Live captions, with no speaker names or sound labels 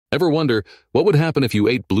Ever wonder, what would happen if you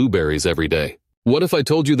ate blueberries every day? What if I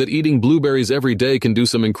told you that eating blueberries every day can do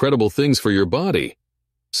some incredible things for your body?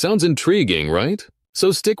 Sounds intriguing, right?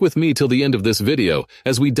 So stick with me till the end of this video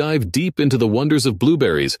as we dive deep into the wonders of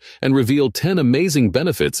blueberries and reveal 10 amazing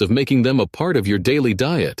benefits of making them a part of your daily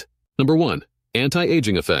diet. Number 1.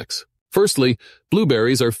 Anti-aging effects. Firstly,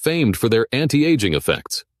 blueberries are famed for their anti-aging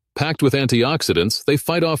effects. Packed with antioxidants, they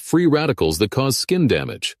fight off free radicals that cause skin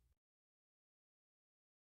damage.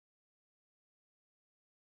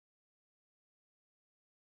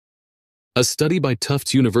 A study by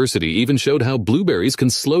Tufts University even showed how blueberries can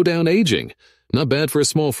slow down aging. Not bad for a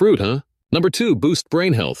small fruit, huh? Number 2, boost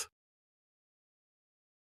brain health.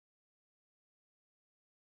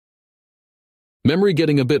 Memory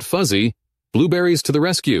getting a bit fuzzy? Blueberries to the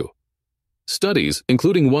rescue. Studies,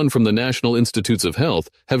 including one from the National Institutes of Health,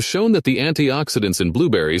 have shown that the antioxidants in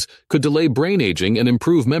blueberries could delay brain aging and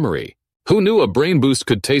improve memory. Who knew a brain boost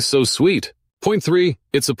could taste so sweet? Point 3,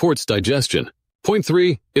 it supports digestion. Point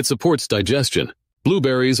 3, it supports digestion.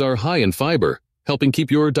 Blueberries are high in fiber, helping keep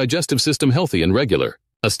your digestive system healthy and regular.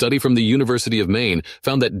 A study from the University of Maine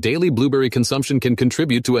found that daily blueberry consumption can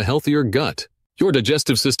contribute to a healthier gut. Your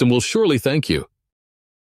digestive system will surely thank you.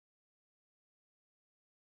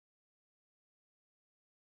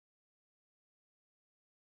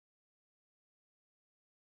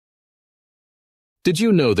 Did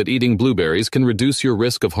you know that eating blueberries can reduce your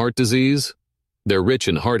risk of heart disease? They're rich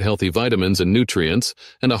in heart-healthy vitamins and nutrients,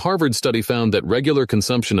 and a Harvard study found that regular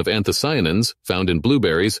consumption of anthocyanins, found in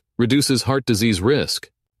blueberries, reduces heart disease risk.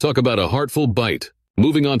 Talk about a heartful bite.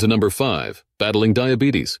 Moving on to number 5, battling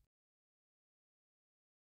diabetes.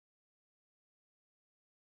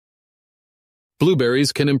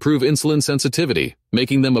 Blueberries can improve insulin sensitivity,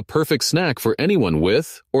 making them a perfect snack for anyone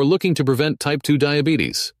with or looking to prevent type 2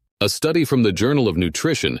 diabetes. A study from the Journal of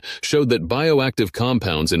Nutrition showed that bioactive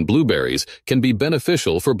compounds in blueberries can be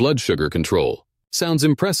beneficial for blood sugar control. Sounds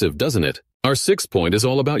impressive, doesn't it? Our 6th point is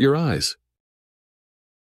all about your eyes.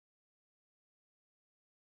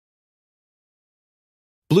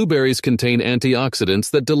 Blueberries contain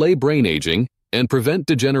antioxidants that delay brain aging and prevent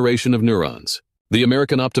degeneration of neurons. The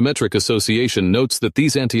American Optometric Association notes that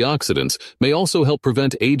these antioxidants may also help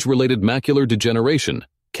prevent age-related macular degeneration,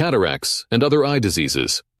 cataracts, and other eye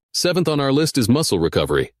diseases. 7th on our list is muscle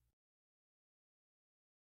recovery.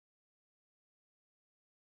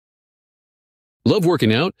 Love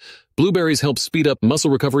working out? Blueberries help speed up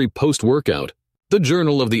muscle recovery post-workout. The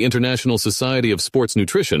Journal of the International Society of Sports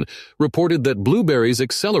Nutrition reported that blueberries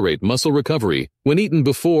accelerate muscle recovery when eaten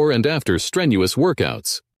before and after strenuous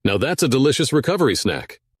workouts. Now that's a delicious recovery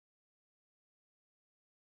snack.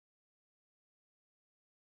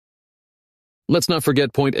 Let's not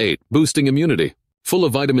forget point 8, boosting immunity. Full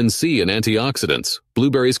of vitamin C and antioxidants,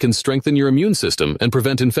 blueberries can strengthen your immune system and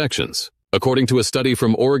prevent infections. According to a study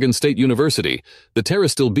from Oregon State University, the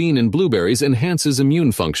pterostyl bean in blueberries enhances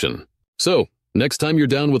immune function. So, next time you're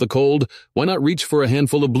down with a cold, why not reach for a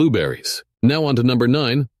handful of blueberries? Now on to number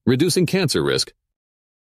 9, reducing cancer risk.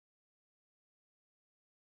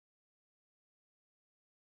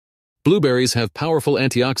 Blueberries have powerful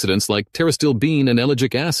antioxidants like pterostyl bean and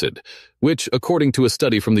ellagic acid, which, according to a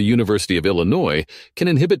study from the University of Illinois, can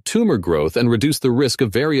inhibit tumor growth and reduce the risk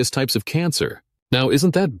of various types of cancer. Now,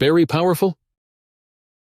 isn't that very powerful?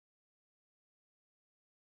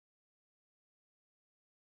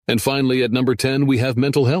 And finally, at number 10, we have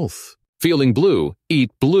mental health. Feeling blue? Eat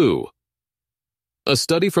blue. A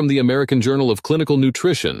study from the American Journal of Clinical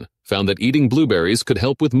Nutrition found that eating blueberries could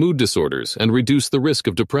help with mood disorders and reduce the risk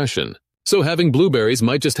of depression. So having blueberries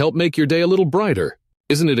might just help make your day a little brighter.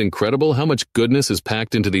 Isn't it incredible how much goodness is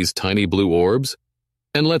packed into these tiny blue orbs?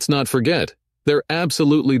 And let's not forget, they're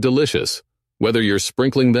absolutely delicious. Whether you're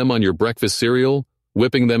sprinkling them on your breakfast cereal,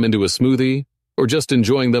 whipping them into a smoothie, or just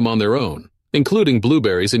enjoying them on their own, including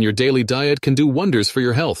blueberries in your daily diet can do wonders for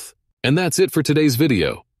your health. And that's it for today's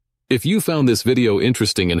video. If you found this video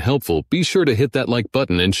interesting and helpful, be sure to hit that like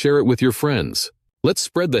button and share it with your friends. Let's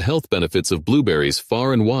spread the health benefits of blueberries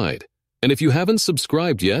far and wide. And if you haven't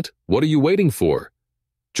subscribed yet, what are you waiting for?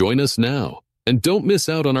 Join us now, and don't miss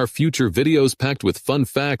out on our future videos packed with fun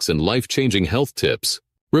facts and life-changing health tips.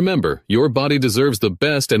 Remember, your body deserves the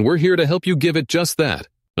best, and we're here to help you give it just that.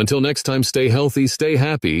 Until next time, stay healthy, stay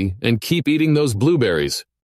happy, and keep eating those blueberries.